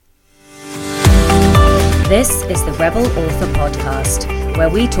This is the Rebel Author Podcast, where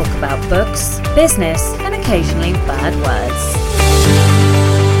we talk about books, business, and occasionally bad words.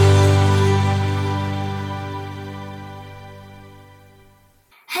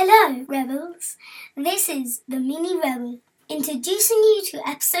 Hello, Rebels. This is the Mini Rebel, introducing you to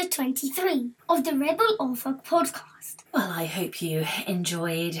episode 23 of the Rebel Author Podcast. Well, I hope you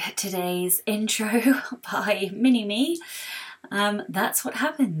enjoyed today's intro by Mini-Me. That's what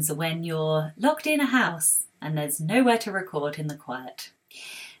happens when you're locked in a house and there's nowhere to record in the quiet.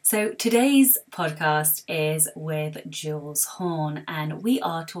 So today's podcast is with Jules Horne, and we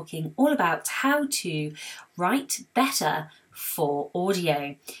are talking all about how to write better for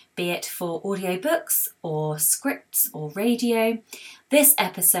audio, be it for audiobooks or scripts or radio. This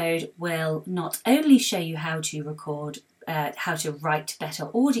episode will not only show you how to write better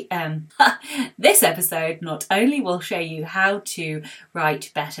audio. This episode not only will show you how to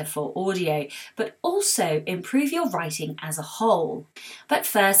write better for audio, but also improve your writing as a whole. But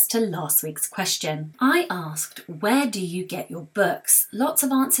first to last week's question. I asked, where do you get your books? Lots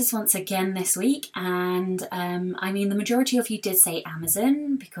of answers once again this week, and the majority of you did say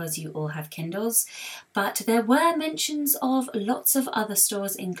Amazon because you all have Kindles, but there were mentions of lots of other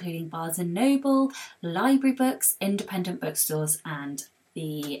stores, including Barnes & Noble, library books, independent bookstores, and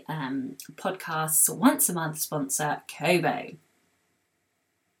the podcast's once a month sponsor, Kobo.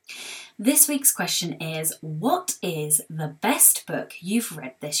 This week's question is, what is the best book you've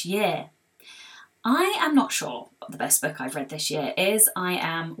read this year? I am not sure what the best book I've read this year is. I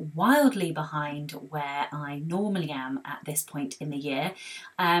am wildly behind where I normally am at this point in the year,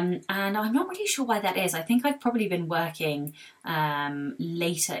 and I'm not really sure why that is. I think I've probably been working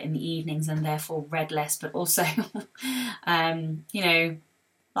later in the evenings and therefore read less, but also,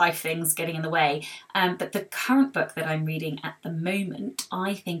 life things getting in the way. But the current book that I'm reading at the moment,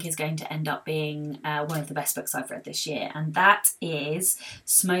 I think is going to end up being one of the best books I've read this year. And that is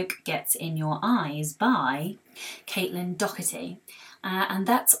Smoke Gets in Your Eyes by Caitlin Doherty. And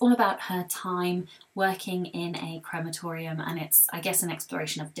that's all about her time working in a crematorium, and it's, I guess, an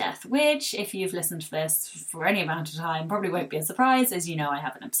exploration of death, which, if you've listened to this for any amount of time, probably won't be a surprise, as you know I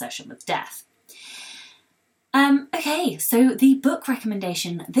have an obsession with death. Okay, so the book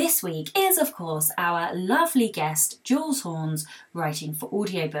recommendation this week is, of course, our lovely guest, Jules Horne's Writing for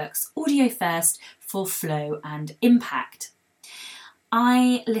Audiobooks, Audio First for Flow and Impact.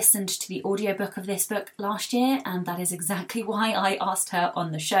 I listened to the audiobook of this book last year, and that is exactly why I asked her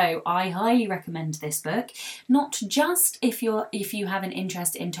on the show. I highly recommend this book, not just if you have an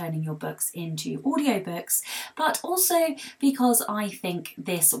interest in turning your books into audiobooks, but also because I think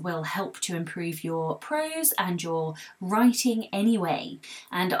this will help to improve your prose and your writing anyway,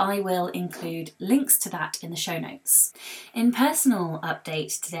 and I will include links to that in the show notes. In personal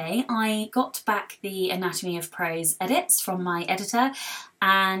update today, I got back the Anatomy of Prose edits from my editor,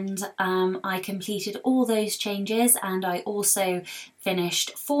 and I completed all those changes, and I also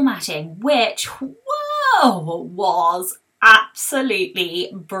finished formatting, which, was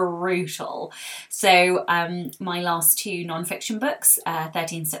absolutely brutal. So my last two non-fiction books,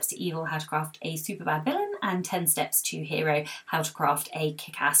 13 Steps to Evil, How to Craft a Superbad Villain, and 10 Steps to Hero, How to Craft a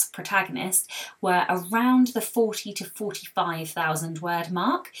Kick-Ass Protagonist, were around the 40 to 45,000 word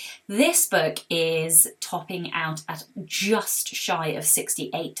mark. This book is topping out at just shy of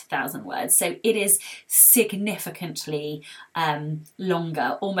 68,000 words, so it is significantly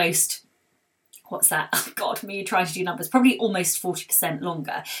longer, almost. What's that? Oh God, me trying to do numbers. Probably almost 40%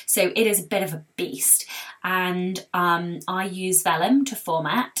 longer. So it is a bit of a beast. And I use vellum to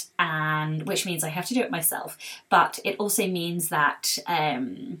format, and which means I have to do it myself. But it also means that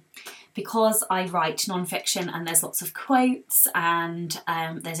because I write non-fiction and there's lots of quotes and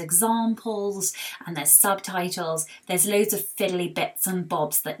there's examples and there's subtitles, there's loads of fiddly bits and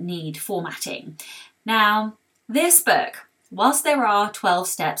bobs that need formatting. Now, this book, whilst there are 12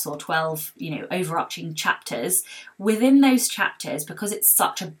 steps or 12, overarching chapters, within those chapters, because it's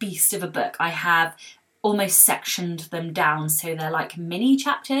such a beast of a book, I have almost sectioned them down so they're like mini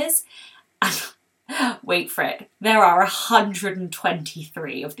chapters. And wait for it, there are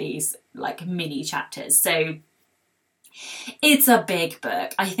 123 of these like mini chapters. So it's a big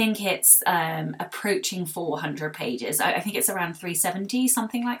book. I think it's approaching 400 pages. I think it's around 370,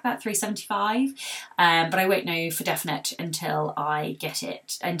 something like that, 375. But I won't know for definite until I get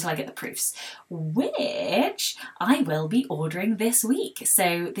the proofs, which I will be ordering this week.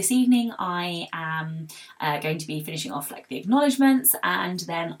 So this evening I am going to be finishing off like the acknowledgements, and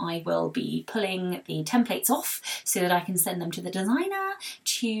then I will be pulling the templates off so that I can send them to the designer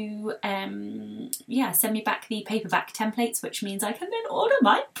to send me back the paperback templates, which means I can then order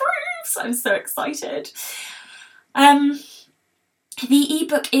my proofs. So I'm so excited. The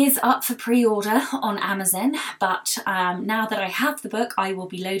ebook is up for pre-order on Amazon, but now that I have the book, I will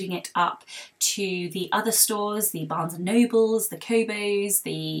be loading it up to the other stores, the Barnes & Nobles, the Kobos,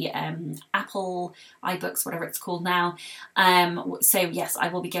 the Apple iBooks, whatever it's called now. So yes, I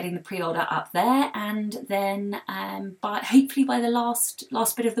will be getting the pre-order up there, and then hopefully by the last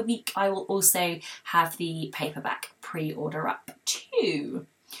bit of the week, I will also have the paperback pre-order up too.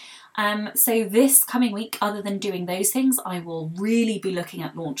 So this coming week, other than doing those things, I will really be looking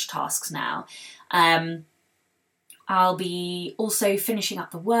at launch tasks now. I'll be also finishing up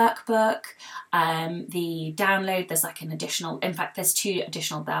the workbook, the download. There's like there's 2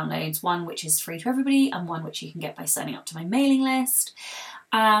 additional downloads, one which is free to everybody and one which you can get by signing up to my mailing list.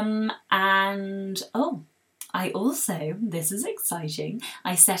 I also, this is exciting,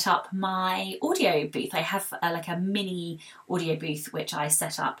 I set up my audio booth. I have like a mini audio booth which I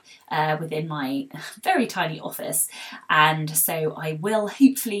set up within my very tiny office, and so I will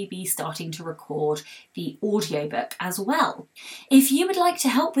hopefully be starting to record the audiobook as well. If you would like to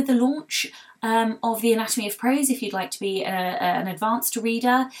help with the launch of the Anatomy of Prose, if you'd like to be an advanced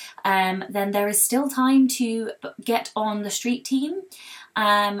reader, then there is still time to get on the street team.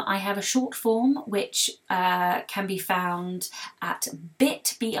 I have a short form which can be found at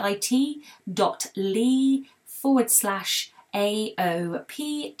bit.ly/AOP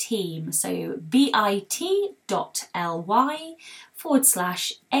team. So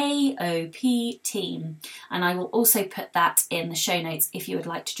bit.ly/AOP team. And I will also put that in the show notes if you would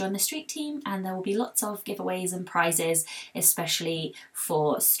like to join the street team, and there will be lots of giveaways and prizes, especially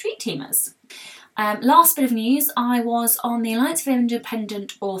for street teamers. Last bit of news, I was on the Alliance of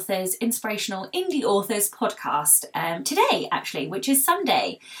Independent Authors Inspirational Indie Authors podcast today, actually, which is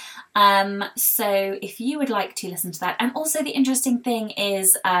Sunday. So if you would like to listen to that, and also the interesting thing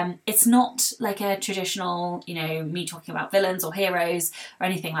is it's not like a traditional, me talking about villains or heroes or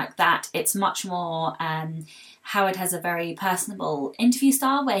anything like that. It's much more Howard has a very personable interview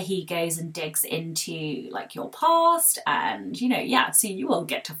style where he goes and digs into like your past, and so you will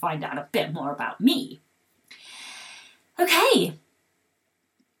get to find out a bit more about me. Okay,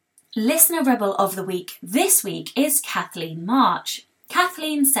 Listener Rebel of the Week this week is Kathleen March.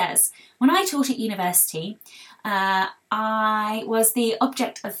 Kathleen says, when I taught at university, I was the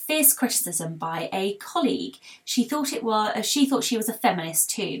object of fierce criticism by a colleague. She thought she was a feminist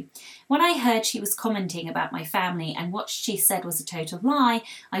too. When I heard she was commenting about my family and what she said was a total lie,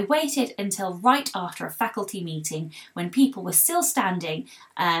 I waited until right after a faculty meeting when people were still standing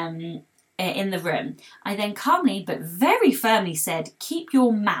in the room. I then calmly but very firmly said, "Keep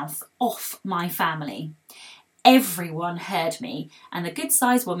your mouth off my family." Everyone heard me, and the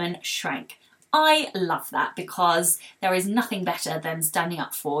good-sized woman shrank. I love that, because there is nothing better than standing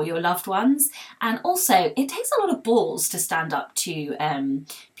up for your loved ones, and also it takes a lot of balls to stand up to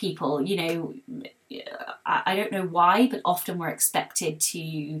people. I don't know why, but often we're expected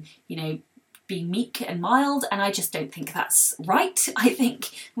to be meek and mild, and I just don't think that's right. I think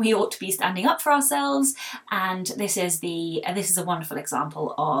we ought to be standing up for ourselves, and this is a wonderful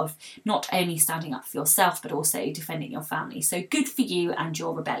example of not only standing up for yourself but also defending your family. So good for you and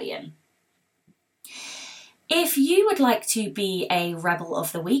your rebellion. If you would like to be a Rebel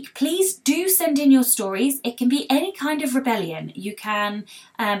of the Week, please do send in your stories. It can be any kind of rebellion. You can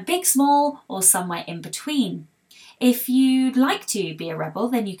big, small, or somewhere in between. If you'd like to be a rebel,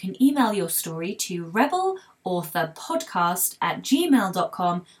 then you can email your story to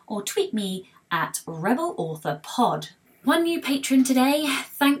rebelauthorpodcast@gmail.com or tweet me at rebelauthorpod. One new patron today,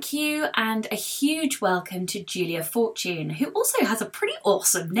 thank you, and a huge welcome to Julia Fortune, who also has a pretty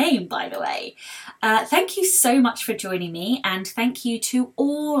awesome name, by the way. Thank you so much for joining me, and thank you to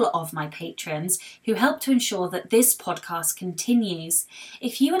all of my patrons who help to ensure that this podcast continues.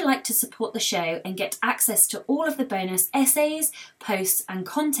 If you would like to support the show and get access to all of the bonus essays, posts and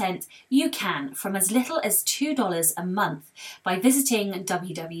content, you can from as little as $2 a month by visiting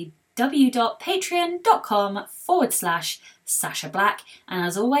www.patreon.com/Sasha Black, and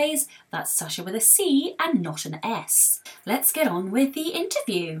as always, that's Sasha with a C and not an S. Let's get on with the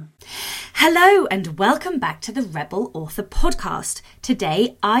interview. Hello and welcome back to the Rebel Author Podcast.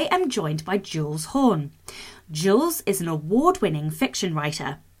 Today I am joined by Jules Horne. Jules is an award-winning fiction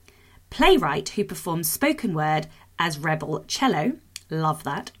writer, playwright who performs spoken word as Rebel Cello, love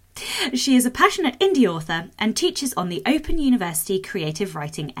that. She is a passionate indie author and teaches on the Open University Creative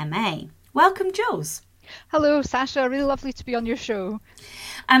Writing MA. Welcome, Jules. Hello, Sasha. Really lovely to be on your show.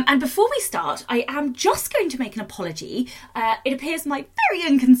 And before we start, I am just going to make an apology. It appears my very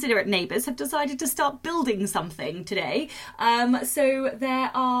inconsiderate neighbours have decided to start building something today. So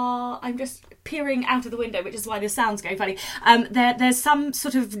I'm just peering out of the window, which is why the sound's going funny. There's some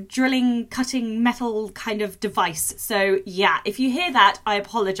sort of drilling, cutting metal kind of device. So yeah, if you hear that, I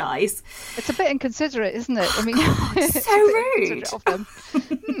apologise. It's a bit inconsiderate, isn't it? I mean, God, so rude. Of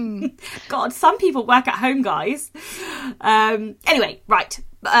them. God, some people work at home, guys. Anyway, right.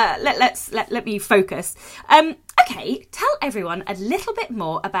 Let me focus. Okay, tell everyone a little bit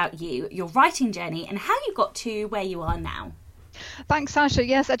more about you, your writing journey, and how you got to where you are now. Thanks, Sasha.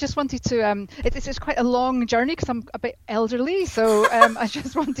 Yes, I just wanted to, it's quite a long journey because I'm a bit elderly, so I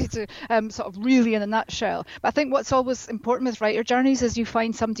just wanted to sort of really in a nutshell. But I think what's always important with writer journeys is you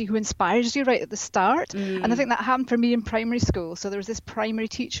find somebody who inspires you right at the start. And I think that happened for me in primary school. So there was this primary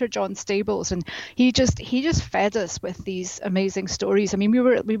teacher, John Stables, and he just fed us with these amazing stories. I mean,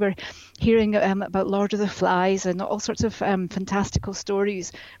 we were hearing about Lord of the Flies and all sorts of fantastical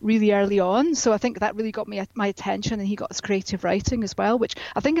stories really early on. So I think that really got my attention, and he got us creative writing as well, which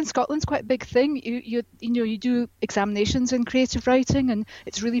I think in Scotland's quite a big thing. You do examinations in creative writing, and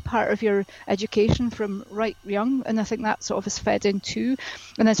it's really part of your education from right young, and I think that sort of is fed into.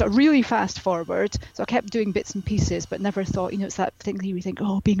 And then sort of really fast forward, so I kept doing bits and pieces, but never thought, it's that thing that you think,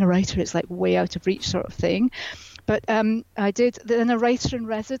 oh, being a writer, it's like way out of reach sort of thing. But I did, then a writer in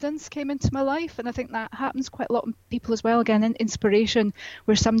residence came into my life, and I think that happens quite a lot of people as well. Again, inspiration,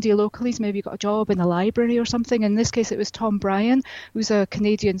 where somebody locally's maybe got a job in a library or something. In this case, it was Tom Bryan, who's a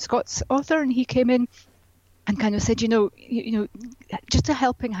Canadian Scots author, and he came in and kind of said, just a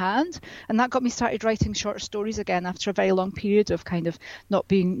helping hand. And that got me started writing short stories again after a very long period of kind of not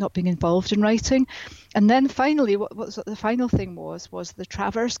being involved in writing. And then finally, what the final thing was the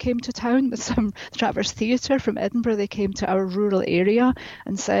Travers came to town with some Travers Theatre from Edinburgh. They came to our rural area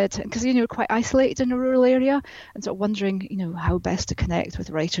and said, because, we're quite isolated in a rural area, and sort of wondering, how best to connect with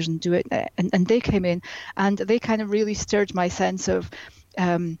writers and do it. And they came in, and they kind of really stirred my sense of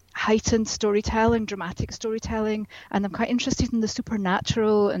heightened storytelling, dramatic storytelling, and I'm quite interested in the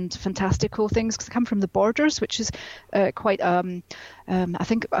supernatural and fantastical things because I come from the Borders, which is quite I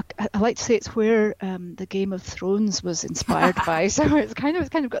think I like to say it's where the Game of Thrones was inspired by. So it's kind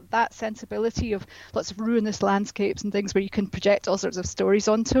of got that sensibility of lots of ruinous landscapes and things where you can project all sorts of stories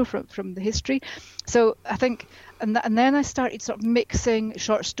onto from the history. So I think, and then I started sort of mixing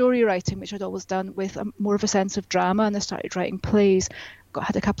short story writing, which I'd always done, with more of a sense of drama, and I started writing plays.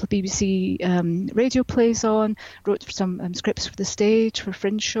 Had a couple of BBC radio plays on, wrote some scripts for the stage, for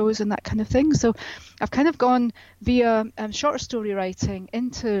fringe shows and that kind of thing. So I've kind of gone via short story writing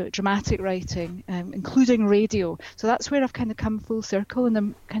into dramatic writing, including radio. So that's where I've kind of come full circle, and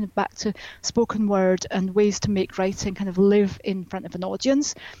I'm kind of back to spoken word and ways to make writing kind of live in front of an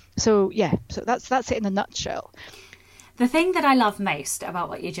audience. So yeah, so that's it in a nutshell. The thing that I love most about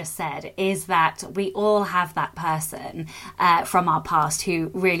what you just said is that we all have that person from our past who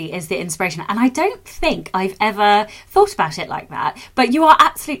really is the inspiration. And I don't think I've ever thought about it like that. But you are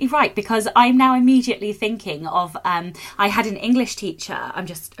absolutely right, because I'm now immediately thinking of, I had an English teacher. I'm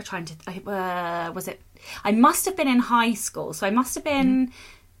just trying to, I must have been in high school. So I must have been...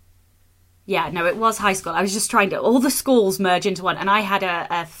 Yeah, no, it was high school. I was just trying to... All the schools merge into one. And I had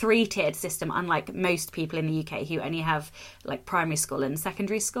a three-tiered system, unlike most people in the UK who only have, like, primary school and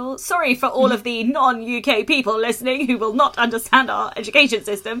secondary school. Sorry for all of the non-UK people listening who will not understand our education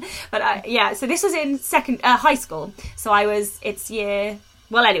system. But, so this was in high school. So it's year...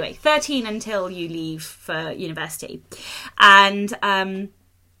 Well, anyway, 13 until you leave for university. And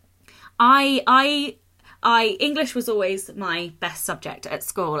English was always my best subject at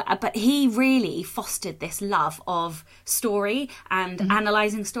school, but he really fostered this love of story and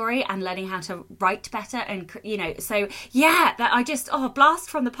analysing story and learning how to write better. And, so yeah, that I just,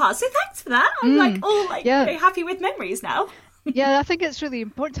 blast from the past. So thanks for that. I'm happy with memories now. Yeah, I think it's really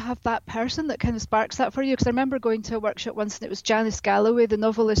important to have that person that kind of sparks that for you, because I remember going to a workshop once and it was Janice Galloway, the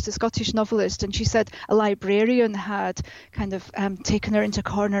novelist, the Scottish novelist, and she said a librarian had kind of taken her into a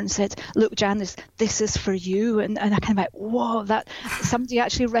corner and said, look, Janice, this is for you. And I kind of like, whoa, that somebody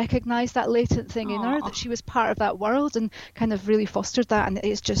actually recognised that latent thing in her, that she was part of that world, and kind of really fostered that. And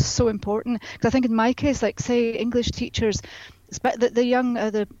it's just so important, because I think in my case, like say English teachers,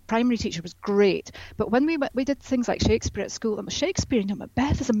 the primary teacher was great, but when we did things like Shakespeare at school, Shakespeare,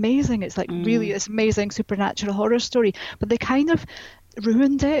 Macbeth is amazing. It's like really this amazing supernatural horror story, but they kind of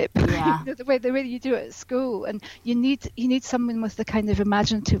ruined it. Yeah. the way you do it at school, and you need someone with the kind of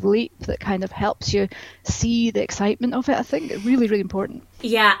imaginative leap that kind of helps you see the excitement of it. I think it's really, really important.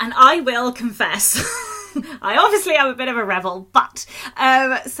 Yeah, and I will confess I obviously am a bit of a rebel, but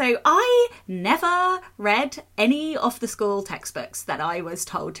so I never read any of the school textbooks that I was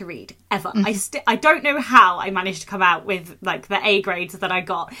told to read, ever. I don't know how I managed to come out with like the A grades that I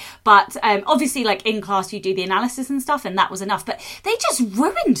got, but obviously like in class you do the analysis and stuff, and that was enough, but they just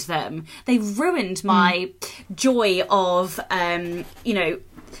ruined them. They ruined my joy of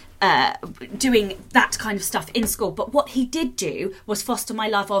doing that kind of stuff in school. But what he did do was foster my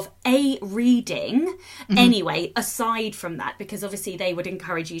love of reading anyway, aside from that, because obviously they would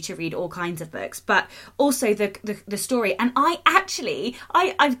encourage you to read all kinds of books, but also the story. And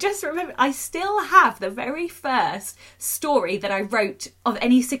I've just remembered, I still have the very first story that I wrote of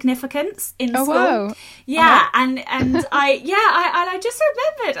any significance in school. Wow. Yeah. And I just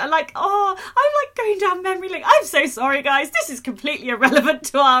remembered, I'm like going down memory lane. I'm so sorry, guys. This is completely irrelevant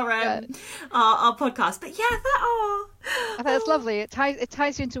to our podcast, but I think it's lovely. It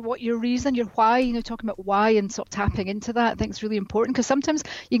ties you into what your reason, your why, talking about why and sort of tapping into that. I think it's really important, because sometimes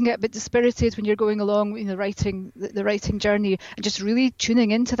you can get a bit dispirited when you're going along, the writing journey, and just really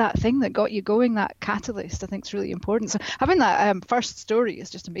tuning into that thing that got you going, that catalyst. I think it's really important. So having that first story is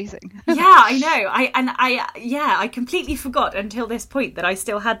just amazing. Yeah, I know. I completely forgot until this point that I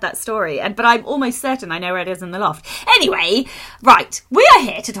still had that story, but I'm almost certain I know where it is in the loft. Anyway, right, we are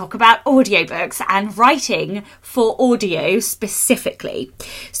here to talk about audiobooks and writing for audio specifically.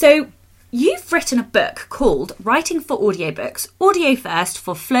 So you've written a book called Writing for Audiobooks, Audio First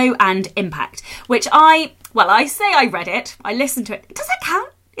for Flow and Impact, which I say I read it, I listened to it. Does that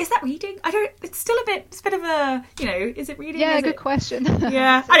count? Is that reading? It's still it's a bit of a, is it reading? Yeah, good question.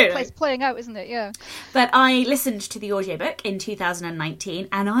 Yeah, I don't know. It's playing out, isn't it? Yeah. But I listened to the audiobook in 2019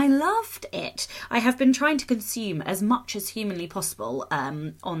 and I loved it. I have been trying to consume as much as humanly possible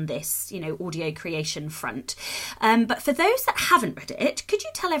on this, audio creation front. But for those that haven't read it, could you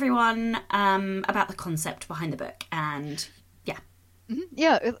tell everyone about the concept behind the book and...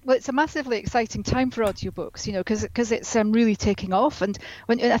 Yeah, well, it's a massively exciting time for audiobooks, because it's really taking off. And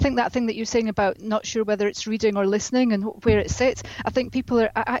I think that thing that you're saying about not sure whether it's reading or listening and where it sits, I think people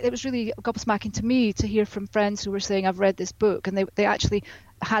are. It was really gobsmacking to me to hear from friends who were saying, "I've read this book," and they actually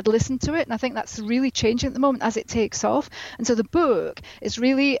had listened to it, and I think that's really changing at the moment as it takes off. And so the book is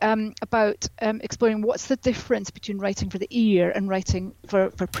really about exploring what's the difference between writing for the ear and writing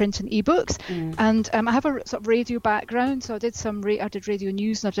for print and ebooks. And I have a sort of radio background, so I did radio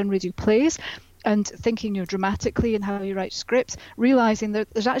news and I've done radio plays, and thinking dramatically and how you write scripts, realizing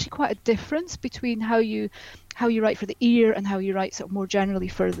that there's actually quite a difference between how you write for the ear and how you write sort of more generally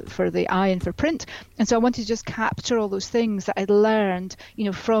for the eye and for print. And so I wanted to just capture all those things that I'd learned,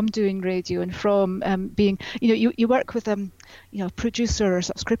 from doing radio and from being, you work with a producer or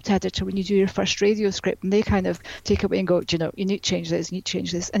sort of script editor when you do your first radio script, and they kind of take away and go, you need to change this, you need to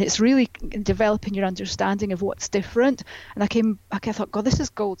change this. And it's really developing your understanding of what's different. And I thought, God, this is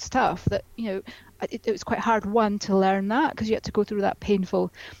gold stuff that, it was quite hard, to learn that, because you had to go through that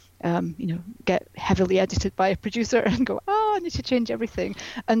painful get heavily edited by a producer and go, I need to change everything.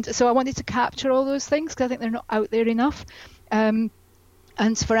 And so I wanted to capture all those things, because I think they're not out there enough.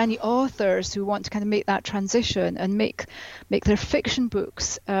 And for any authors who want to kind of make that transition and make their fiction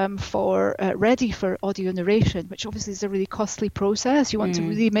books ready for audio narration, which obviously is a really costly process. You want to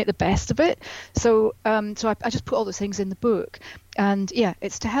really make the best of it. So I just put all those things in the book. And yeah,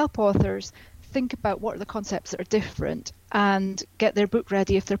 it's to help authors think about what are the concepts that are different and get their book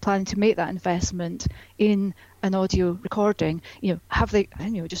ready if they're planning to make that investment in an audio recording. Have they,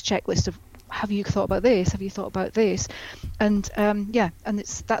 just checklist of, have you thought about this? Have you thought about this? And and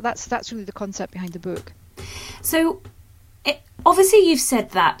it's that's really the concept behind the book. So obviously you've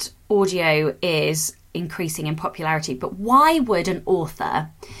said that audio is increasing in popularity, but why would an author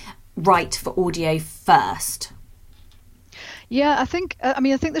write for audio first? Yeah, I think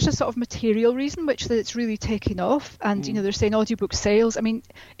there's a sort of material reason which that it's really taken off, and they're saying audiobook sales. I mean,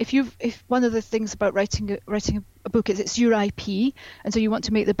 if one of the things about writing a book is it's your IP, and so you want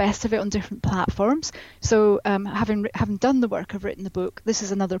to make the best of it on different platforms. So having done the work, I've written the book, this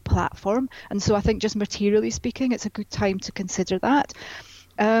is another platform, and so I think just materially speaking, it's a good time to consider that.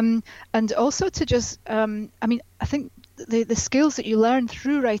 And also to just, I think the skills that you learn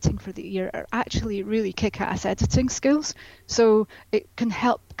through writing for the ear are actually really kick-ass editing skills. So it can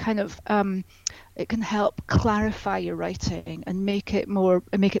help clarify your writing and make it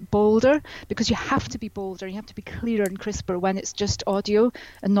bolder, because you have to be bolder, you have to be clearer and crisper when it's just audio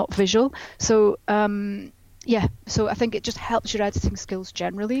and not visual. So Yeah, so I think it just helps your editing skills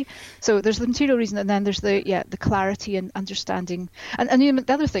generally. So there's the material reason, and then there's the clarity and understanding. And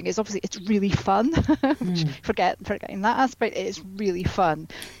the other thing is obviously it's really fun. Forgetting that aspect, it is really fun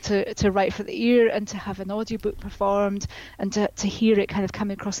to write for the ear and to have an audiobook performed and to hear it kind of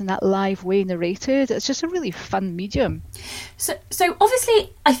coming across in that live way narrated. It's just a really fun medium. So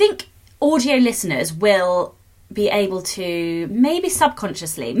obviously, I think audio listeners will be able to, maybe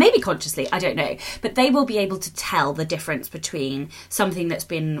subconsciously, maybe consciously, I don't know, but they will be able to tell the difference between something that's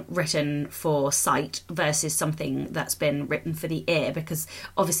been written for sight versus something that's been written for the ear, because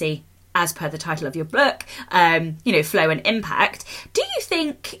obviously, as per the title of your book, flow and impact. Do you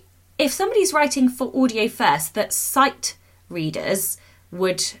think if somebody's writing for audio first, that sight readers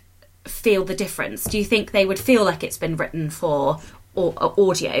would feel the difference? Do you think they would feel like it's been written for or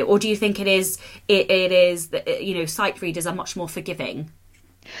audio, or do you think it is sight readers are much more forgiving?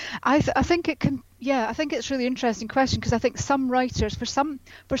 I think it can. Yeah, I think it's a really interesting question, because I think some writers, for some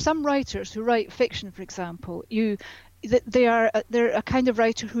writers who write fiction, for example, they're a kind of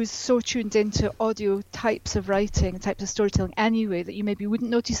writer who is so tuned into audio types of writing, types of storytelling anyway, that you maybe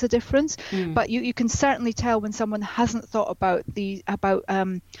wouldn't notice the difference. But you can certainly tell when someone hasn't thought about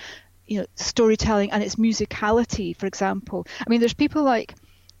storytelling and its musicality, for example. I mean, there's people like,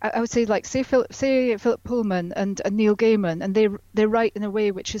 I would say, like, say Philip Pullman and Neil Gaiman, and they write in a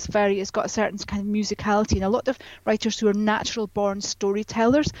way which is it's got a certain kind of musicality. And a lot of writers who are natural born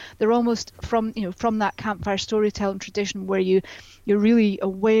storytellers, they're almost from that campfire storytelling tradition where you're really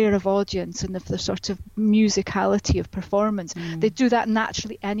aware of audience and of the sort of musicality of performance. They do that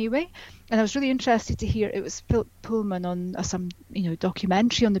naturally anyway. And I was really interested to hear, it was Philip Pullman on some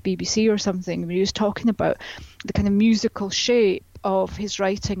documentary on the BBC or something, where he was talking about the kind of musical shape of his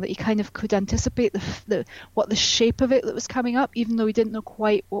writing, that he kind of could anticipate what the shape of it that was coming up, even though he didn't know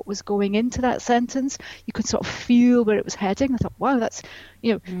quite what was going into that sentence. You could sort of feel where it was heading. I thought, wow, that's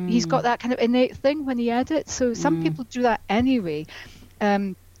he's got that kind of innate thing when he edits. So some people do that anyway.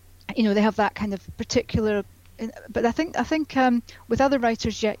 They have that kind of particular. But I think with other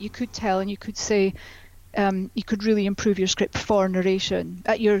writers, you could tell, and you could say you could really improve your script for narration,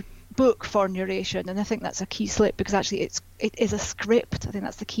 your book for narration, and I think that's a key slip, because actually it is a script. I think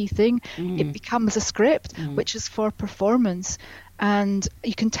that's the key thing. It becomes a script which is for performance, and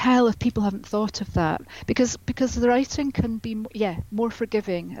you can tell if people haven't thought of that, because the writing can be more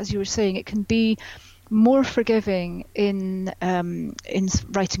forgiving, as you were saying. It can be more forgiving in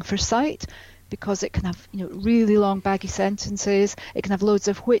writing for sight, because it can have really long baggy sentences. It can have loads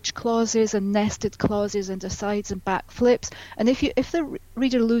of which clauses and nested clauses and asides and back flips. And if the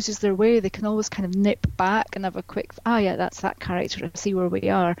reader loses their way, they can always kind of nip back and have a quick, that's that character, I see where we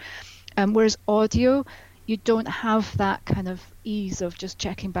are. Whereas audio, you don't have that kind of ease of just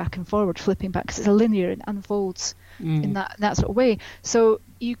checking back and forward, flipping back, because it's a linear and unfolds in that sort of way. So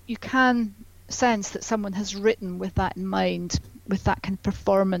you can sense that someone has written with that in mind, with that kind of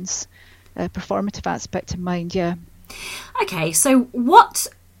performative aspect in mind. Okay, so what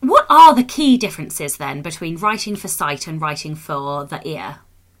are the key differences then between writing for sight and writing for the ear?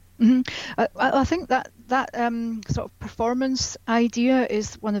 I think that sort of performance idea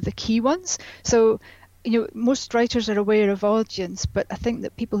is one of the key ones. So most writers are aware of audience, but I think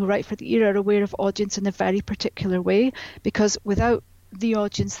that people who write for the ear are aware of audience in a very particular way, because without the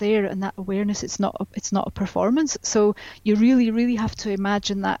audience there and that awareness, it's not a performance. So you really, really have to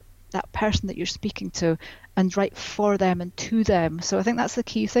imagine that person that you're speaking to and write for them and to them. So I think that's the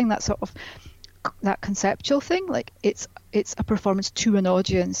key thing, that sort of that conceptual thing, like it's a performance to an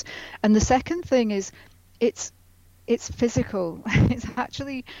audience. And the second thing is it's physical. It's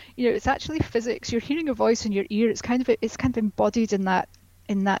actually physics. You're hearing a voice in your ear. It's kind of embodied in that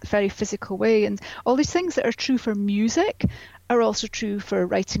very physical way. And all these things that are true for music are also true for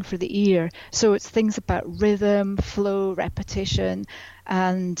writing for the ear. So it's things about rhythm, flow, repetition,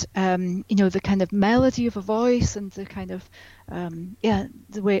 and the kind of melody of a voice, and the kind of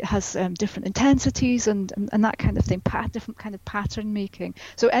the way it has different intensities and that kind of thing, different kind of pattern making.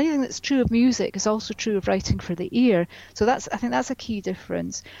 So anything that's true of music is also true of writing for the ear. So I think that's a key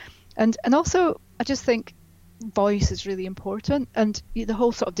difference. And also I just think voice is really important, and the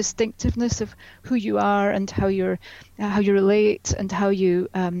whole sort of distinctiveness of who you are and how you relate and how you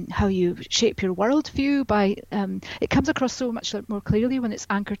shape your worldview by it comes across so much more clearly when it's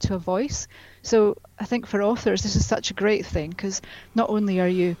anchored to a voice. So I think for authors this is such a great thing, because not only are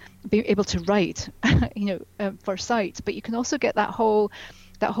you being able to write for sight, but you can also get that whole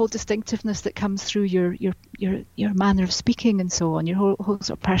that whole distinctiveness that comes through your manner of speaking and so on, your whole sort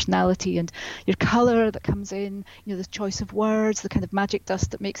of personality and your colour that comes in, the choice of words, the kind of magic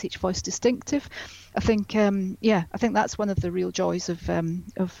dust that makes each voice distinctive. I think I think that's one of the real joys of and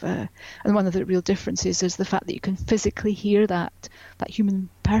one of the real differences is the fact that you can physically hear that human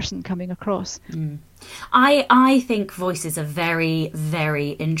person coming across. I think voice is a very, very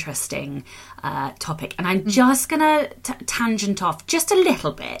interesting topic, and I'm just going to tangent off just a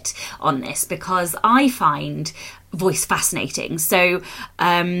little bit on this because I find voice fascinating. So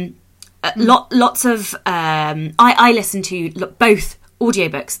lots of I listen to both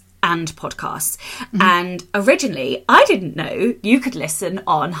audiobooks and podcasts. And originally I didn't know you could listen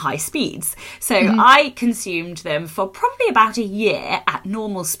on high speeds. So I consumed them for probably about a year at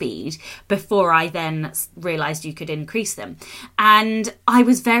normal speed before I then realised you could increase them. And I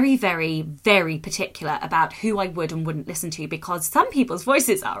was very, very, very particular about who I would and wouldn't listen to because some people's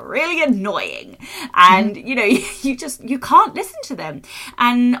voices are really annoying and, you can't listen to them.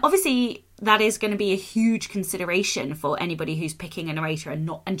 And obviously that is going to be a huge consideration for anybody who's picking a narrator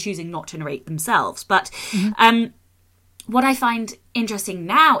and choosing not to narrate themselves. But what I find interesting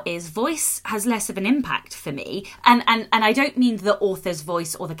now is voice has less of an impact for me. And I don't mean the author's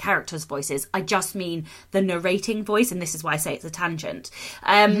voice or the character's voices. I just mean the narrating voice. And this is why I say it's a tangent.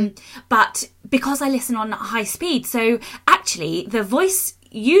 But because I listen on high speed, so actually the voice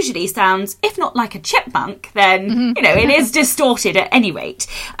usually sounds, if not like a chipmunk, then, it is distorted at any rate.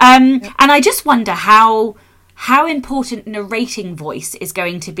 And I just wonder how important narrating voice is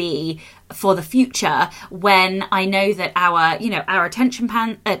going to be for the future when I know that our attention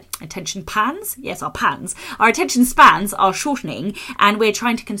spans are shortening and we're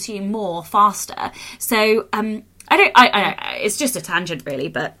trying to consume more faster. So it's just a tangent really,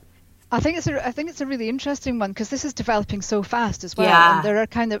 but I think it's a really interesting one because this is developing so fast as well. Yeah. And there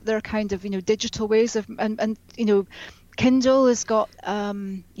are kind of digital ways of and Kindle has got a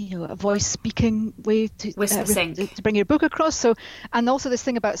voice speaking way to bring your book across. So, and also this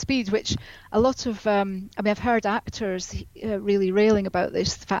thing about speed, which a lot of I've heard actors really railing about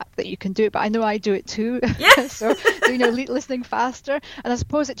this fact that you can do it, but I know I do it too. Yeah. so listening faster, and I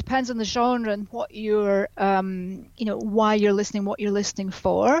suppose it depends on the genre and what you're why you're listening, what you're listening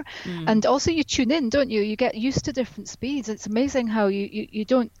for, and also you tune in, don't you? You get used to different speeds. It's amazing how you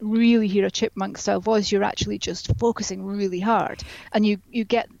don't really hear a chipmunk style voice. You're actually just focusing really hard, and you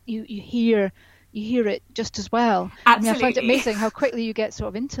hear it just as well. Absolutely. I find it amazing how quickly you get sort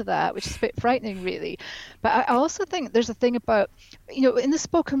of into that, which is a bit frightening really. But I also think there's a thing about, in the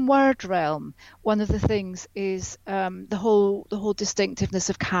spoken word realm, one of the things is the whole distinctiveness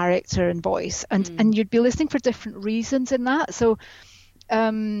of character and voice, and you'd be listening for different reasons in that.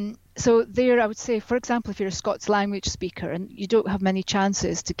 So there, I would say, for example, if you're a Scots language speaker and you don't have many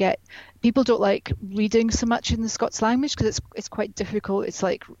chances to get, people don't like reading so much in the Scots language because it's quite difficult. It's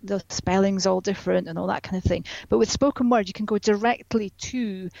like the spelling's all different and all that kind of thing. But with spoken word, you can go directly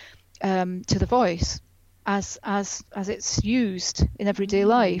to the voice as it's used in everyday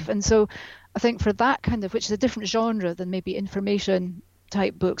life. And so I think for that kind of, which is a different genre than maybe information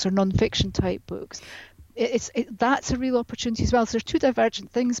type books or non-fiction type books, that's a real opportunity as well. So there's two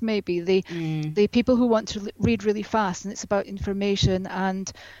divergent things maybe. The people who want to read really fast and it's about information and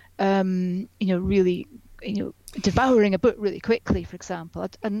really devouring a book really quickly, for example.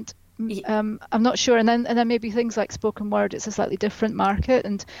 And I'm not sure. And then maybe things like spoken word, it's a slightly different market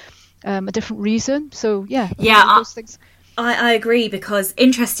and a different reason. So those things. I agree because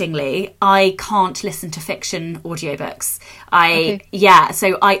interestingly, I can't listen to fiction audiobooks.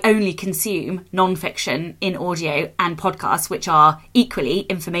 So I only consume non-fiction in audio and podcasts, which are equally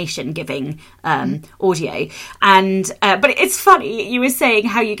information-giving audio. And but it's funny you were saying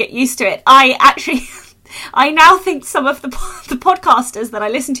how you get used to it. I now think some of the podcasters that I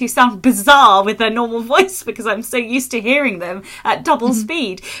listen to sound bizarre with their normal voice because I'm so used to hearing them at double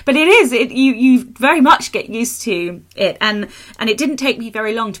speed. But you very much get used to it, and it didn't take me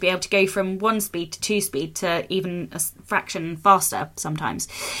very long to be able to go from 1 speed to 2 speed to even a fraction faster sometimes.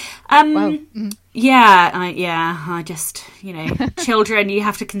 Wow. I just children you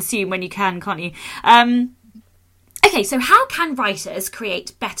have to consume when you can, can't you? Okay, so how can writers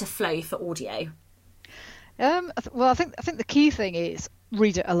create better flow for audio? Well, I think the key thing is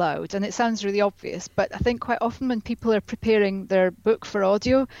read it aloud, and it sounds really obvious, but I think quite often when people are preparing their book for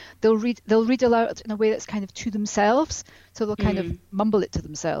audio, they'll read aloud in a way that's kind of to themselves, so they'll kind of mumble it to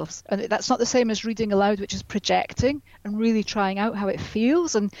themselves, and that's not the same as reading aloud, which is projecting and really trying out how it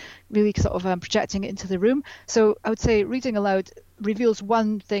feels and really sort of projecting it into the room. So I would say reading aloud reveals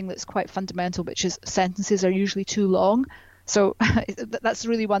one thing that's quite fundamental, which is sentences are usually too long. So that's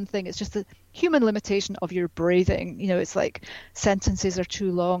really one thing. It's just the human limitation of your breathing. It's like sentences are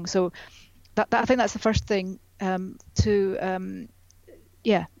too long. So that I think that's the first thing that's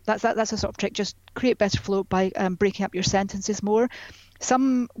a sort of trick. Just create better flow by breaking up your sentences more.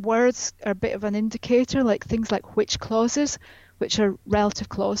 Some words are a bit of an indicator, like things like which clauses, which are relative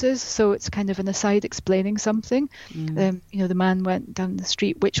clauses. So it's kind of an aside explaining something. The man went down the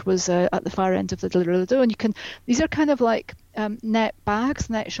street, which was at the far end of the and these are kind of like net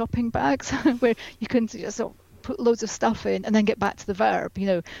shopping bags, where you can just sort of put loads of stuff in and then get back to the verb.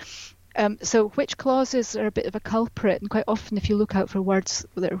 So which clauses are a bit of a culprit, and quite often if you look out for words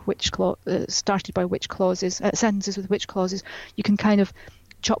that are started by which clauses, sentences with which clauses, you can kind of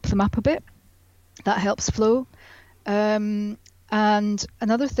chop them up a bit. That helps flow. And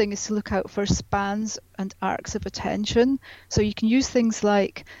another thing is to look out for spans and arcs of attention. So you can use things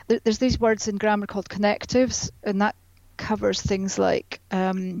like, there's these words in grammar called connectives, and that covers things like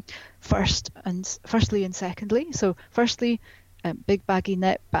firstly and secondly. So firstly, big baggy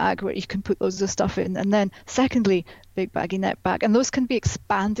net bag, where you can put loads of stuff in, and then secondly, big baggy net bag, and those can be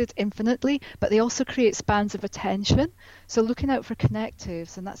expanded infinitely, but they also create spans of attention. So looking out for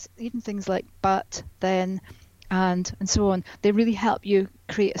connectives, and that's even things like but, then, and so on, they really help you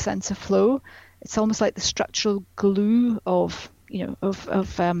create a sense of flow. It's almost like the structural glue of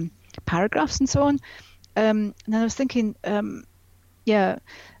paragraphs and so on. And then I was thinking,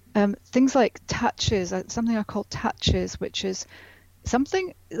 things like touches, something I call touches, which is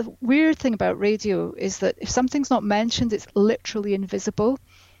something. The weird thing about radio is that if something's not mentioned, it's literally invisible.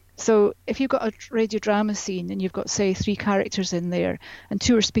 So if you've got a radio drama scene and you've got, say, 3 characters in there and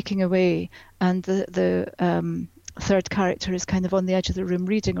 2 are speaking away, and the third character is kind of on the edge of the room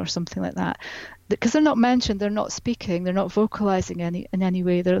reading or something like that, because they're not mentioned, they're not speaking, they're not vocalizing in any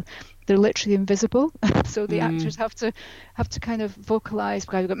way, they're literally invisible. So the actors have to kind of vocalize,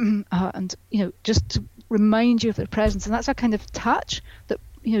 and just to remind you of their presence. And that's a kind of touch that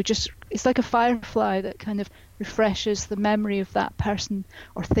just, it's like a firefly that kind of refreshes the memory of that person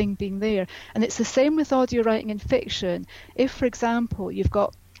or thing being there. And it's the same with audio writing and fiction. If, for example, you've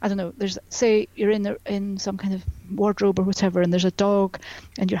got, I don't know, say you're in some kind of wardrobe or whatever, and there's a dog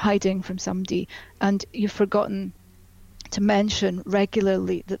and you're hiding from somebody, and you've forgotten to mention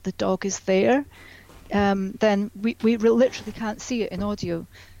regularly that the dog is there, then we literally can't see it in audio.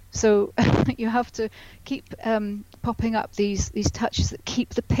 So you have to keep popping up these touches that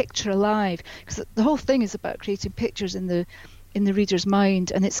keep the picture alive, because the whole thing is about creating pictures in the reader's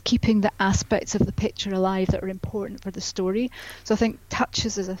mind, and it's keeping the aspects of the picture alive that are important for the story. So I think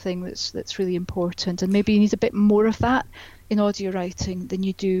touches is a thing that's really important, and maybe you need a bit more of that in audio writing than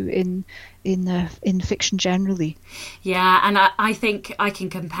you do in fiction generally. Yeah, and I think I can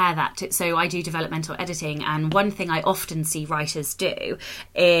compare that to, so I do developmental editing, and one thing I often see writers do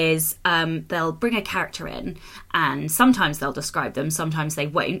is they'll bring a character in, and sometimes they'll describe them, sometimes they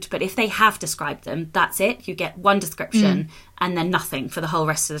won't, but if they have described them, that's it. You get one description and then nothing for the whole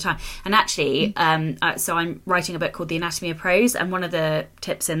rest of the time. And actually, so I'm writing a book called The Anatomy of Prose, and one of the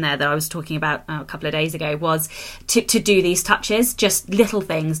tips in there that I was talking about a couple of days ago was to do these touches, just little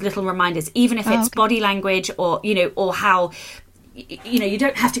things, little reminders, even if it's body language or how, you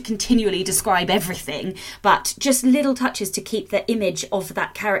don't have to continually describe everything, but just little touches to keep the image of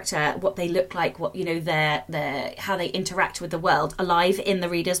that character, what they look like, what their how they interact with the world, alive in the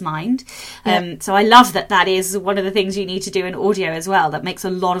reader's mind. So I love that is one of the things you need to do in audio as well. That makes a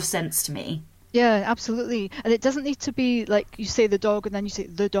lot of sense to me. Yeah, absolutely. And it doesn't need to be like you say the dog and then you say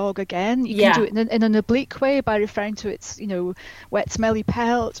the dog again. You can do it in an oblique way by referring to its, wet, smelly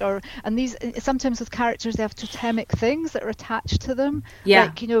pelt, and these sometimes with characters they have totemic things that are attached to them.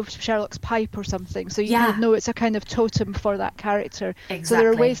 Like, Sherlock's pipe or something. So you kind of know it's a kind of totem for that character. Exactly. So there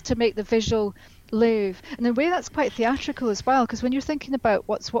are ways to make the visual live. And in a way that's quite theatrical as well, because when you're thinking about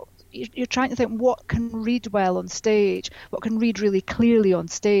what you're trying to think what can read well on stage, what can read really clearly on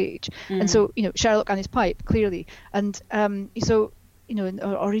stage. And so Sherlock and his pipe clearly, and so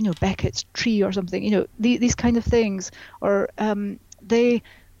or Beckett's tree or something, these kind of things, or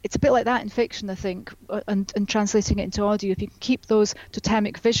it's a bit like that in fiction, I think, and translating it into audio. If you can keep those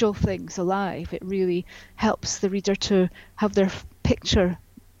totemic visual things alive, it really helps the reader to have their picture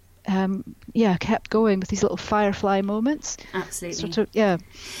kept going with these little firefly moments. Absolutely.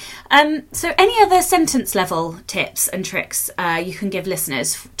 So any other sentence level tips and tricks you can give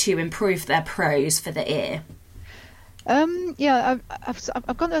listeners to improve their prose for the ear?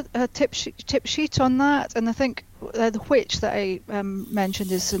 I've got a tip sheet on that, and I think the which that I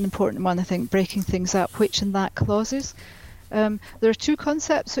mentioned is an important one. I think breaking things up, which and that clauses. There are 2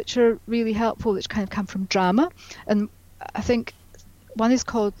 concepts which are really helpful, which kind of come from drama, and I think one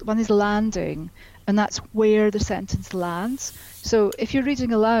is landing, and that's where the sentence lands. So if you're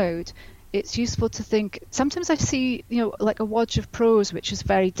reading aloud, it's useful to think. Sometimes I see, like a wodge of prose which is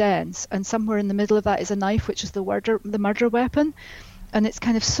very dense, and somewhere in the middle of that is a knife, which is the murder weapon, and it's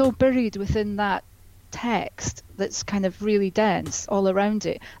kind of so buried within that text that's kind of really dense all around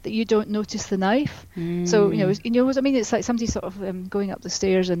it that you don't notice the knife. So you know what I mean, it's like somebody sort of going up the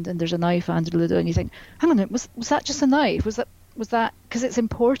stairs and there's a knife and you think, hang on a minute, was that just a knife, was that because it's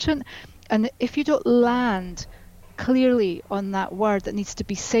important. And if you don't land clearly on that word that needs to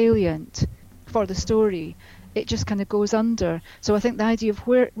be salient for the story, it just kind of goes under. So I think the idea of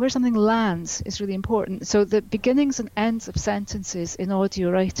where something lands is really important. So the beginnings and ends of sentences in audio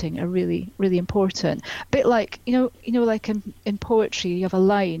writing are really, really important. A bit like, like in poetry, you have a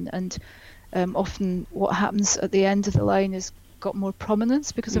line, and often what happens at the end of the line is got more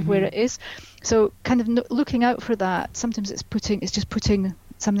prominence because of where it is. So kind of looking out for that. Sometimes it's just putting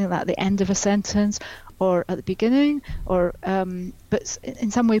something like that at the end of a sentence, or at the beginning, or but in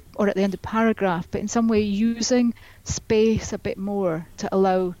some way, or at the end of paragraph, but in some way using space a bit more to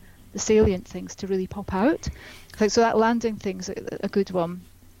allow the salient things to really pop out. So that landing thing's a good one.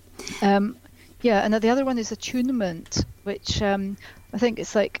 And the other one is attunement, which I think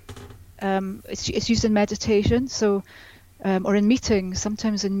it's like it's used in meditation. So or in meetings,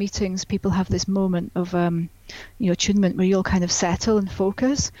 sometimes in meetings people have this moment of attunement where you'll kind of settle and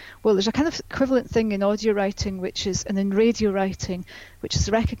focus. Well, there's a kind of equivalent thing in audio writing, and in radio writing, which is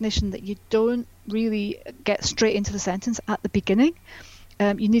the recognition that you don't really get straight into the sentence at the beginning.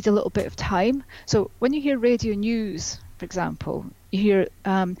 You need a little bit of time. So when you hear radio news, for example, you hear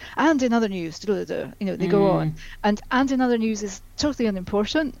and in other news, they go on, and in other news is totally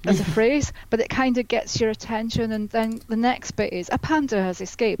unimportant as a phrase, but it kind of gets your attention, and then the next bit is a panda has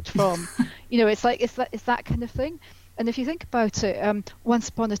escaped from, it's that kind of thing. And if you think about it, once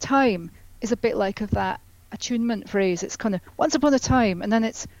upon a time is a bit like of that attunement phrase. It's kind of once upon a time, and then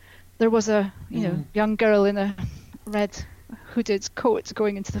there was a young girl in a red hooded coat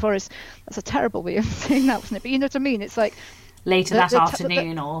going into the forest. That's a terrible way of saying that, wasn't it? But you know what I mean? It's like later that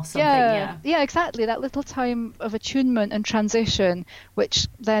afternoon or something. Yeah, exactly. That little time of attunement and transition, which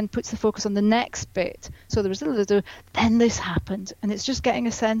then puts the focus on the next bit. So there was then this happened, and it's just getting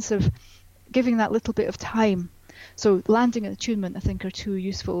a sense of giving that little bit of time. So landing and attunement, I think, are two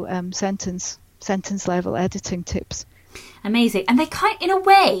useful sentence level editing tips. Amazing. And they in a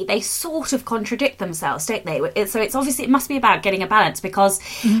way, they sort of contradict themselves, don't they? So it's obviously, it must be about getting a balance, because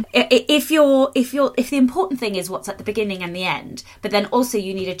if the important thing is what's at the beginning and the end, but then also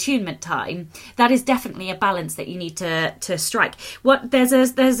you need attunement time, that is definitely a balance that you need to strike. There's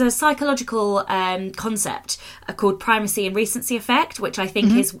a psychological concept called primacy and recency effect, which I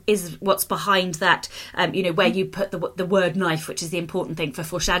think is what's behind that, where you put the word knife, which is the important thing for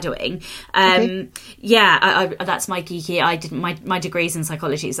foreshadowing. That's my geeky. I didn't. My degree's in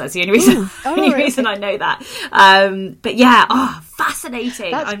psychology, so that's the only reason. Reason I know that. But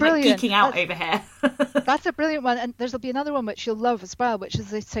fascinating! That's I'm brilliant. Like geeking out over here. That's a brilliant one, and there'll be another one which you'll love as well, which is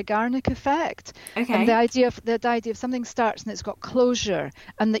the Zeigarnik effect. Okay. And the idea of something starts and it's got closure,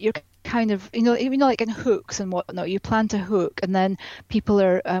 and that you're kind of like in hooks and whatnot, you plant a hook and then people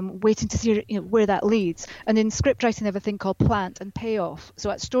are waiting to see where that leads. And in script writing they have a thing called plant and payoff. So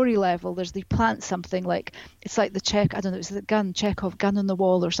at story level there's the plant something, like it's like the it's the Chekhov gun on the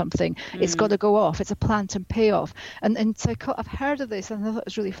wall or something. It's got to go off. It's a plant and payoff. And I've heard of this and I thought it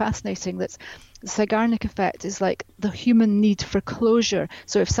was really fascinating. That's the Zeigarnik effect is like the human need for closure.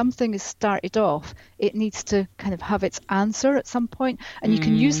 So if something is started off, it needs to kind of have its answer at some point, and you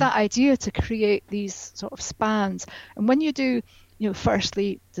can use that idea to create these sort of spans. And when you do,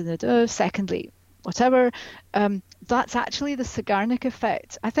 firstly, secondly, whatever, that's actually the Zeigarnik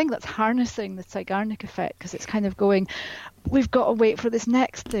effect. I think that's harnessing the Zeigarnik effect, because it's kind of going, we've got to wait for this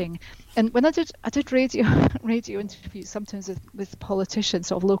next thing. And when I did radio interviews sometimes with politicians,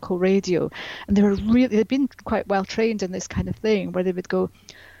 sort of local radio, and they'd been quite well trained in this kind of thing, where they would go,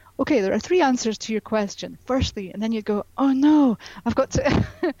 okay, there are 3 answers to your question. Firstly, and then you'd go, oh no, I've got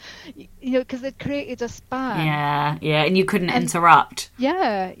to, because they'd created a span. Yeah, and you couldn't interrupt.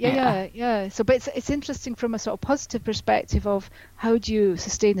 Yeah. So, but it's interesting from a sort of positive perspective of how do you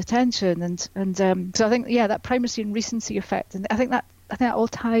sustain attention, and so I think that primacy and recency effect, and I think that all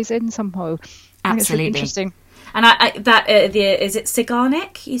ties in somehow. Absolutely. I think it's really interesting. And is it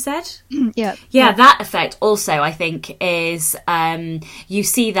Zeigarnik, you said? Yeah. That effect also, I think, is you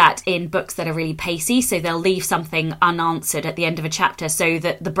see that in books that are really pacey. So they'll leave something unanswered at the end of a chapter so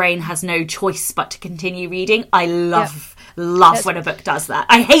that the brain has no choice but to continue reading. I love love when a book does that.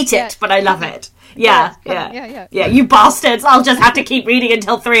 I hate it, but I love it. Yeah. You bastards! I'll just have to keep reading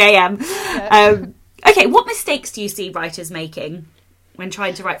until 3 a.m. Yeah. Okay, what mistakes do you see writers making when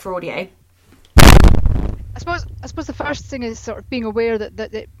trying to write for audio? I suppose the first thing is sort of being aware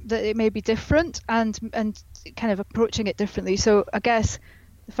that it may be different and kind of approaching it differently. So I guess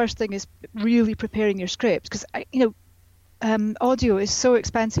the first thing is really preparing your script, because audio is so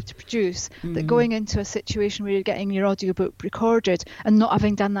expensive to produce that going into a situation where you're getting your audiobook recorded and not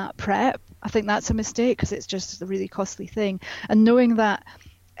having done that prep, I think that's a mistake, because it's just a really costly thing. And knowing that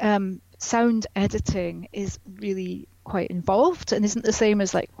sound editing is really quite involved and isn't the same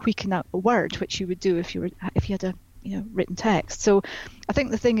as like tweaking out a word, which you would do if you had a written text. So I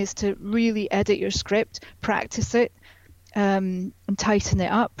think the thing is to really edit your script, practice it, and tighten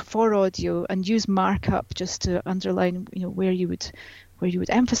it up for audio, and use markup just to underline where you would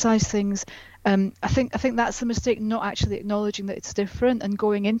emphasize things. I think that's the mistake, not actually acknowledging that it's different and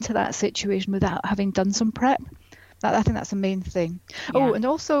going into that situation without having done some prep. I think that's the main thing. Yeah. Oh, and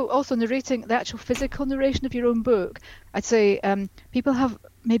also narrating, the actual physical narration of your own book. I'd say people have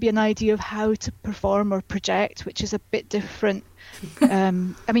maybe an idea of how to perform or project, which is a bit different. I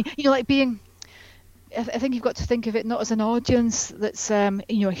mean, like being... I think you've got to think of it not as an audience that's a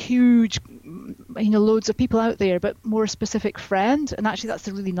huge, loads of people out there, but more a specific friend. And actually, that's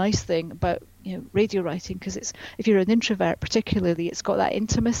the really nice thing about radio writing, because if you're an introvert, particularly, it's got that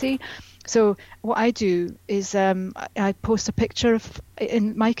intimacy. So what I do is I post a picture of,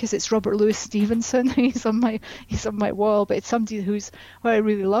 in my case it's Robert Louis Stevenson. he's on my wall, but it's somebody who I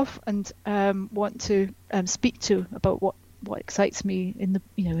really love and want to speak to about what excites me in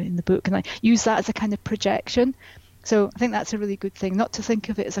the book, and I use that as a kind of projection. So I think that's a really good thing, not to think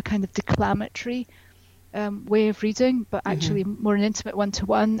of it as a kind of declamatory way of reading, but actually more an intimate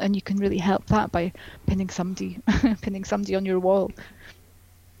one-to-one, and you can really help that by pinning somebody on your wall.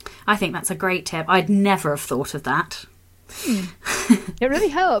 I think that's a great tip. I'd never have thought of that. It really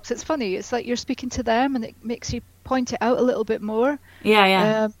helps. It's funny. It's like you're speaking to them, and it makes you point it out a little bit more.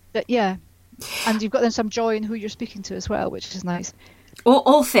 Yeah. And you've got then some joy in who you're speaking to as well, which is nice.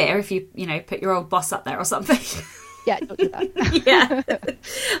 Or fear if you put your old boss up there or something. Yeah, don't do that. Yeah,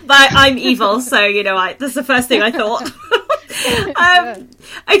 but I'm evil, so that's the first thing I thought.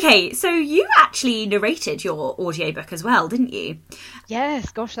 Okay, so you actually narrated your audiobook as well, didn't you?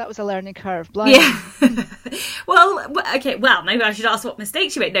 Yes, gosh, that was a learning curve. Blind. Yeah. Well, maybe I should ask what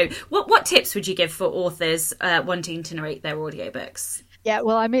mistakes you made. No, what tips would you give for authors wanting to narrate their audiobooks? Yeah,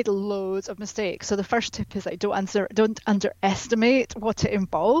 well, I made loads of mistakes. So the first tip is don't underestimate what it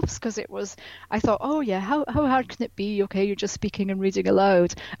involves, because I thought, oh yeah, how hard can it be? Okay, you're just speaking and reading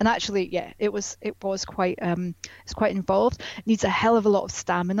aloud, and actually, yeah, it was quite it's quite involved. It needs a hell of a lot of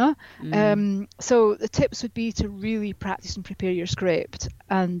stamina. So the tips would be to really practice and prepare your script,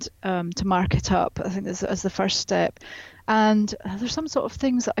 and to mark it up. I think as the first step. And there's some sort of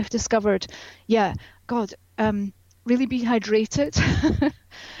things that I've discovered. Yeah, God. Really be hydrated.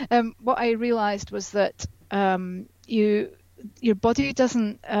 What I realized was that your body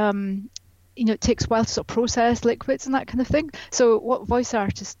doesn't it takes a while to sort of process liquids and that kind of thing. So what voice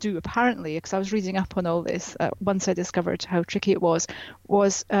artists do, apparently, because I was reading up on all this once I discovered how tricky it was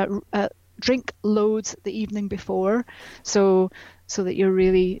drink loads the evening before, so that you're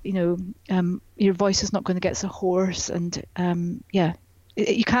really your voice is not going to get so hoarse, and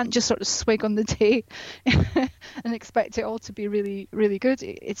you can't just sort of swig on the day and expect it all to be really, really good.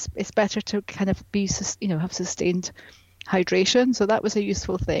 It's better to kind of be, have sustained hydration. So that was a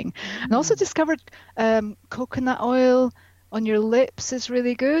useful thing. And also discovered coconut oil on your lips is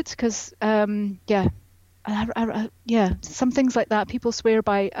really good, because some things like that. People swear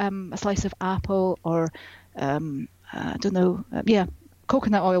by a slice of apple, or I don't know.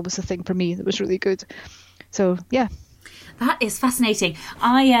 Coconut oil was the thing for me that was really good. So yeah. That is fascinating.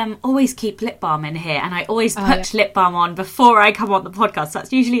 I always keep lip balm in here, and I always put lip balm on before I come on the podcast.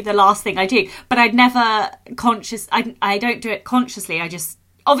 That's usually the last thing I do. But I don't do it consciously. I just...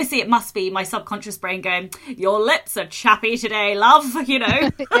 Obviously, it must be my subconscious brain going, your lips are chappy today, love, Yeah.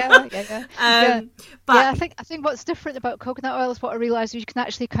 But I think what's different about coconut oil is what I realised you can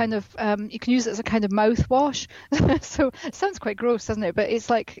actually kind of, you can use it as a kind of mouthwash. So it sounds quite gross, doesn't it? But it's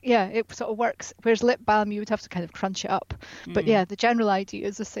like, it sort of works. Whereas lip balm, you would have to kind of crunch it up. But the general idea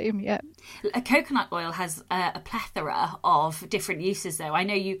is the same, A coconut oil has a plethora of different uses, though. I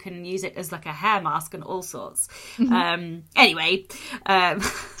know you can use it as like a hair mask and all sorts. Anyway...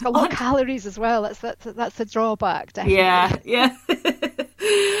 It's got a lot of calories as well. That's the drawback, definitely. Yeah.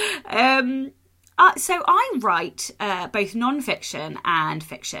 So I write both non-fiction and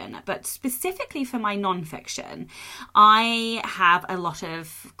fiction, but specifically for my non-fiction, I have a lot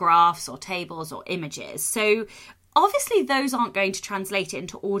of graphs or tables or images. So obviously those aren't going to translate it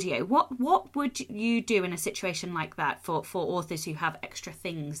into audio. What would you do in a situation like that for authors who have extra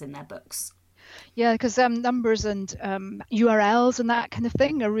things in their books? Yeah, because numbers and URLs and that kind of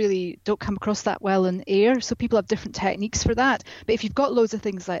thing really don't come across that well in air. So people have different techniques for that. But if you've got loads of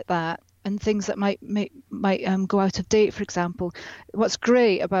things like that and things that might go out of date, for example, what's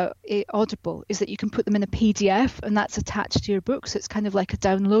great about Audible is that you can put them in a PDF and that's attached to your book. So it's kind of like a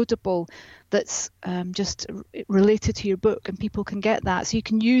downloadable that's just related to your book, and people can get that. So you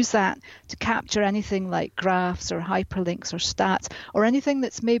can use that to capture anything like graphs or hyperlinks or stats or anything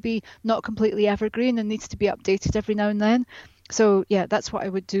that's maybe not completely evergreen and needs to be updated every now and then. So yeah, that's what I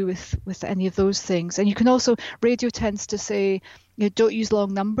would do with any of those things. And you can also, radio tends to say, don't use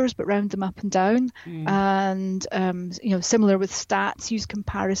long numbers, but round them up and down. And, similar with stats, use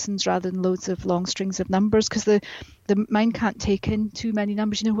comparisons rather than loads of long strings of numbers, because the mind can't take in too many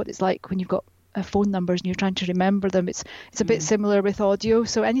numbers. You know what it's like when you've got phone numbers and you're trying to remember them. It's a bit similar with audio.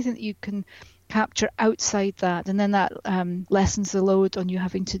 So anything that you can capture outside that, and then that lessens the load on you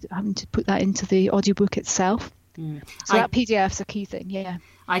having to put that into the audiobook itself. So that PDF's a key thing, yeah.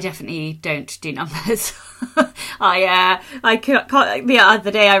 I definitely don't do numbers. The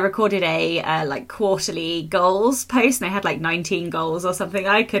other day I recorded a quarterly goals post, and I had 19 goals or something.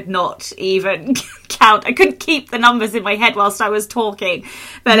 I could not even count. I couldn't keep the numbers in my head whilst I was talking.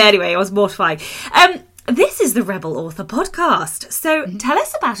 But anyway, I was mortified. This is the Rebel Author Podcast. So tell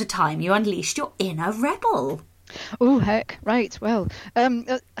us about a time you unleashed your inner rebel. Oh, heck. Right. Well, I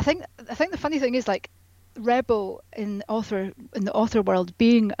think the funny thing is, rebel in the author world,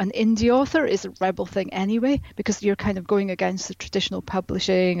 being an indie author is a rebel thing anyway, because you're kind of going against the traditional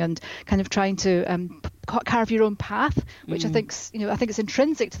publishing and kind of trying to carve your own path, which I think it's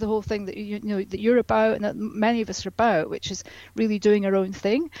intrinsic to the whole thing that that you're about and that many of us are about, which is really doing our own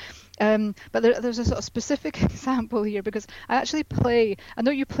thing. But there's a sort of specific example here, because I actually play. I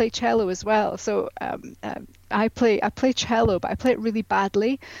know you play cello as well, so I play cello, but I play it really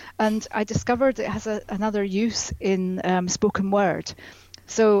badly, and I discovered it has another use in spoken word.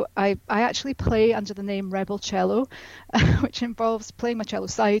 So I actually play under the name Rebel Cello, which involves playing my cello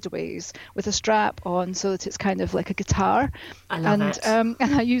sideways with a strap on so that it's kind of like a guitar. I love it. And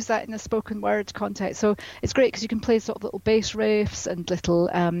I use that in a spoken word context. So it's great because you can play sort of little bass riffs and little,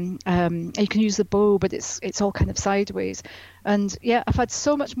 you can use the bow, but it's all kind of sideways. And yeah, I've had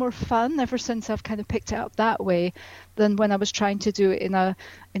so much more fun ever since I've kind of picked it up that way than when I was trying to do it in a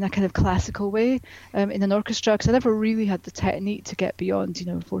kind of classical way in an orchestra, because I never really had the technique to get beyond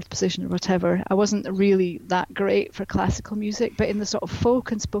fourth position or whatever. I wasn't really that great for classical music, but in the sort of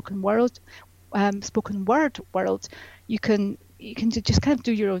folk and spoken word world, you can just kind of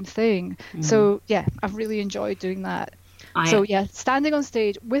do your own thing. So yeah, I've really enjoyed doing that. So yeah, standing on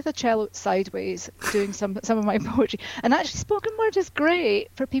stage with a cello sideways, doing some of my poetry. And actually spoken word is great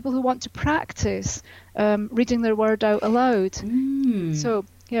for people who want to practice reading their word out aloud. So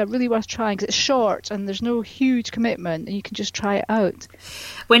yeah, really worth trying, because it's short and there's no huge commitment and you can just try it out.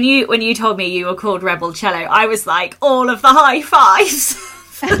 When you told me you were called Rebel Cello, I was like, all of the high fives.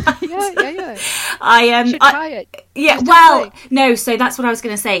 yeah. I should try it. Yeah, well, no, so that's what I was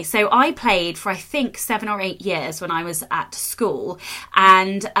going to say. So I played for, I think, 7 or 8 years when I was at school,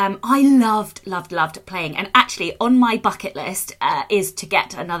 and I loved playing. And actually, on my bucket list is to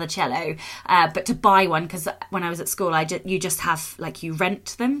get another cello, but to buy one, because when I was at school, you just have, you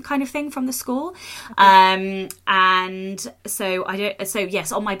rent them kind of thing from the school. Okay. And so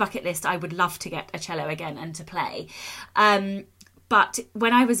yes, on my bucket list, I would love to get a cello again and to play. But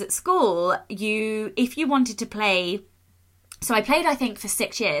when I was at school, if you wanted to play, so I played, I think, for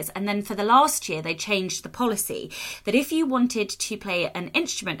 6 years. And then for the last year, they changed the policy that if you wanted to play an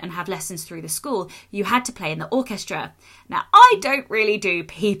instrument and have lessons through the school, you had to play in the orchestra. Now, I don't really do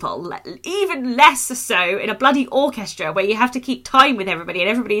people, even less so in a bloody orchestra where you have to keep time with everybody and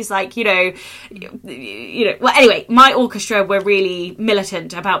everybody's like, well, anyway, my orchestra were really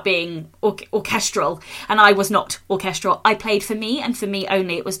militant about being orchestral, and I was not orchestral. I played for me and for me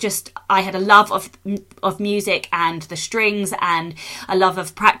only. It was just, I had a love of music and the strings and a love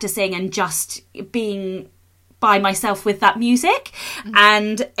of practicing and just being by myself with that music.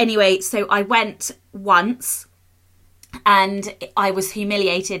 And anyway, so I went once, and I was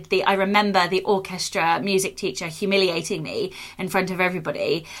humiliated. I remember the orchestra music teacher humiliating me in front of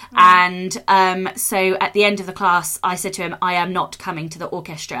everybody. And so at the end of the class, I said to him, I am not coming to the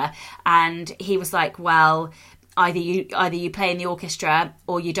orchestra. And he was like, well, either you play in the orchestra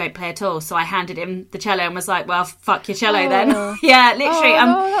or you don't play at all. So I handed him the cello and was like, well, fuck your cello then. Yeah, literally.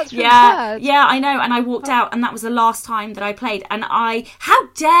 No, that's really sad. Yeah, I know. And I walked out, and that was the last time that I played. And how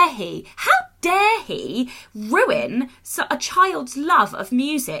dare he ruin a child's love of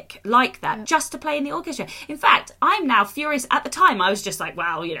music like that just to play in the orchestra? In fact, I'm now furious. At the time, I was just like,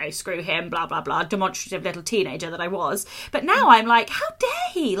 well, screw him, blah, blah, blah, demonstrative little teenager that I was. But now I'm like, how dare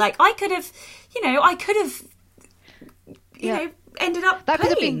he? Like, I could have, ended up that playing. could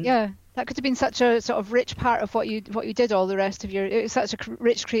have been, that could have been such a sort of rich part of what you did all the rest of it was such a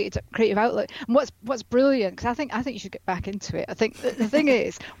rich creative outlet. And what's brilliant, because I think you should get back into it. I think the thing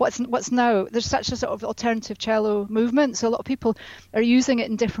is, what's now, there's such a sort of alternative cello movement, so a lot of people are using it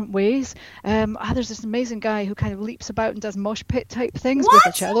in different ways. There's this amazing guy who kind of leaps about and does mosh pit type things with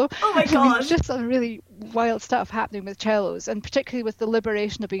the cello. Oh my god! There's just some really wild stuff happening with cellos, and particularly with the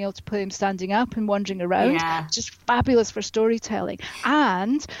liberation of being able to play them standing up and wandering around. It's just fabulous for storytelling,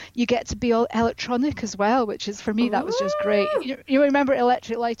 and you get to be all electronic as well, which is, for me, that was just great. You remember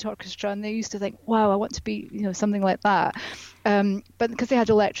Electric Light Orchestra, and they used to think, wow, I want to be something like that, but because they had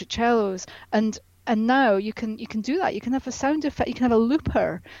electric cellos, and now you can do that. You can have a sound effect, you can have a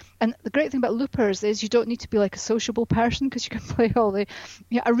looper, and the great thing about loopers is you don't need to be like a sociable person, because you can play all the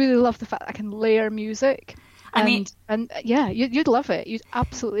I really love the fact that I can layer music. You'd love it. You'd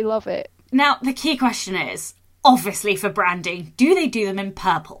absolutely love it. Now the key question is, obviously, for branding, do they do them in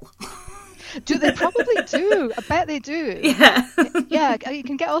purple? They probably do. I bet they do. Yeah. You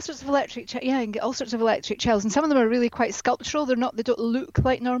can get all sorts of electric cellos, and some of them are really quite sculptural. They don't look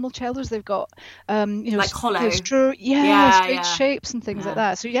like normal cellos. They've got like hollow, strange shapes and things like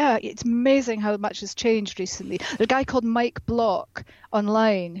that. So it's amazing how much has changed recently. There's a guy called Mike Block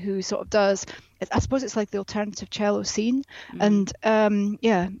online who sort of does, I suppose it's like the alternative cello scene, and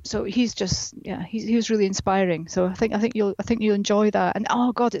so he's just he was really inspiring. So I think you'll enjoy that. And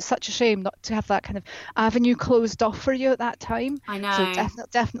oh god, it's such a shame not to have that kind of avenue closed off for you at that time. I know. So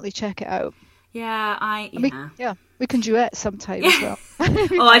definitely check it out. We can duet sometime as well.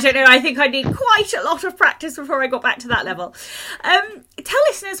 I don't know. I think I need quite a lot of practice before I got back to that level. Tell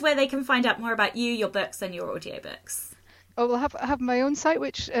listeners where they can find out more about you, your books, and your audiobooks. Oh, well, I have my own site,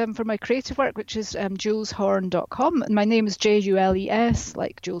 which for my creative work, which is juleshorne.com, and my name is Jules,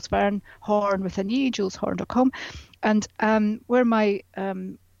 like Jules Verne, Horne with an E, juleshorne.com, and where my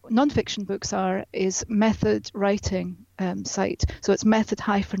non-fiction books are is Method Writing site, so it's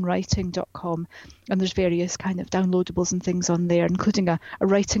method-writing.com, and there's various kind of downloadables and things on there, including a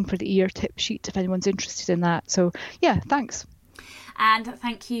writing for the ear tip sheet if anyone's interested in that. So thanks. And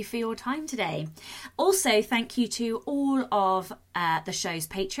thank you for your time today. Also, thank you to all of the show's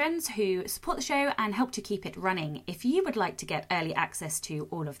patrons who support the show and help to keep it running. If you would like to get early access to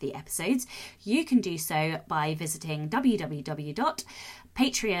all of the episodes, you can do so by visiting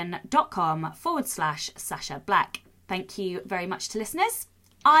www.patreon.com/Sasha Black. Thank you very much to listeners.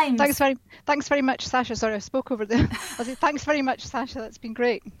 Thanks very much, Sasha. Sorry, I spoke over there. I said, thanks very much, Sasha. That's been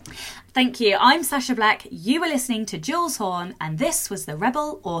great. Thank you. I'm Sasha Black. You were listening to Jules Horne, and this was the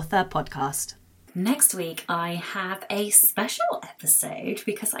Rebel Author Podcast. Next week, I have a special episode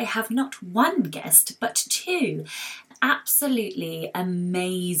because I have not one guest, but two. Absolutely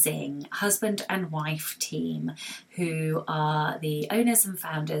amazing husband and wife team who are the owners and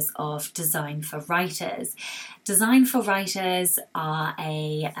founders of Design for Writers. Design for Writers are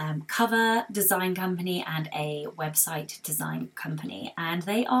a cover design company and a website design company, and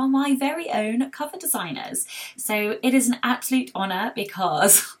they are my very own cover designers. So it is an absolute honour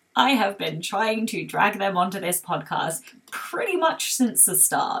because I have been trying to drag them onto this podcast pretty much since the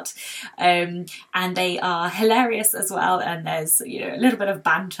start, and they are hilarious as well, and there's a little bit of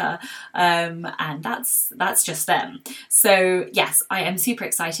banter, and that's just them. So yes, I am super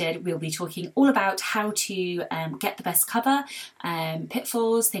excited. We'll be talking all about how to get the best cover,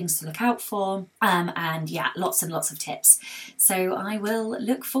 pitfalls, things to look out for, and lots and lots of tips. So I will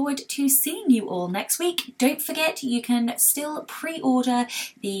look forward to seeing you all next week. Don't forget, you can still pre-order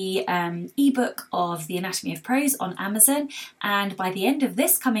the ebook of The Anatomy of Prose on Amazon, and by the end of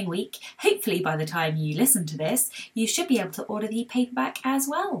this coming week, hopefully by the time you listen to this, you should be able to order the paperback as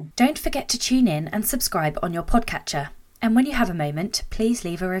well. Don't forget to tune in and subscribe on your podcatcher, and when you have a moment, please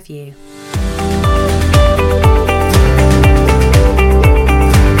leave a review.